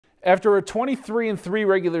After a 23-3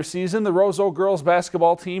 regular season, the Roseau girls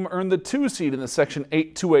basketball team earned the 2 seed in the Section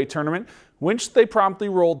 8 2A tournament, which they promptly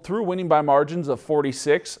rolled through, winning by margins of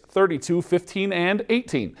 46, 32, 15, and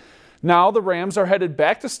 18. Now the Rams are headed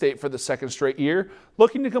back to state for the second straight year,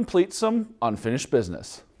 looking to complete some unfinished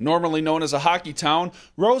business. Normally known as a hockey town,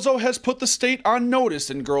 Roseau has put the state on notice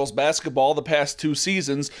in girls basketball the past 2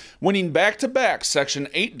 seasons, winning back-to-back Section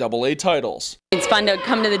 8 AA titles. It's fun to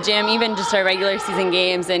come to the gym, even just our regular season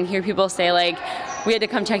games, and hear people say, like, we had to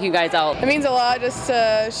come check you guys out. It means a lot just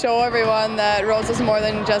to show everyone that Rosau's more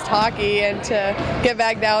than just hockey, and to get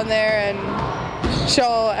back down there and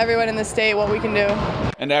show everyone in the state what we can do.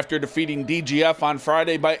 And after defeating DGF on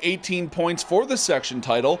Friday by 18 points for the section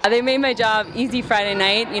title, they made my job easy Friday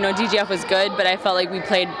night. You know, DGF was good, but I felt like we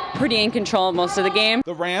played pretty in control most of the game.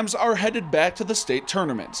 The Rams are headed back to the state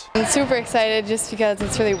tournament. I'm super excited just because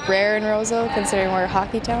it's really rare in Roseau, considering we're a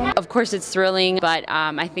hockey town. Of course it's thrilling, but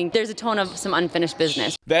I think there's a tone of some unfinished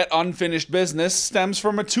business. That unfinished business stems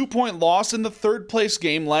from a 2-point loss in the 3rd place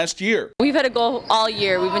game last year. We've had a goal all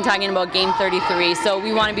year. We've been talking about game 33, so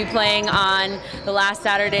we want to be playing on the last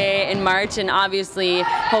Saturday in March, and obviously,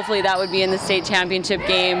 hopefully that would be in the state championship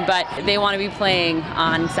game, but they want to be playing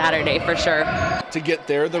on Saturday for sure. To get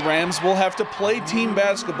there, the Rams will have to play team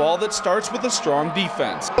basketball that starts with a strong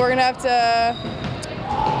defense. We're going to have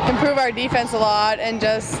to improve our defense a lot and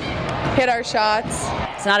just hit our shots.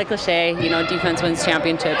 It's not a cliche, you know, defense wins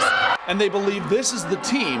championships. And they believe this is the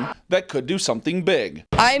team that could do something big.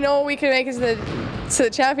 I know we can make it to the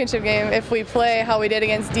championship game if we play how we did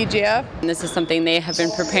against DGF. And this is something they have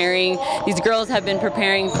been preparing, these girls have been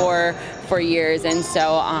preparing for years, and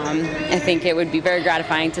so I think it would be very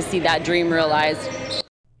gratifying to see that dream realized.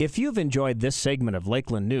 If you've enjoyed this segment of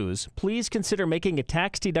Lakeland News, please consider making a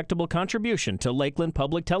tax-deductible contribution to Lakeland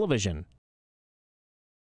Public Television.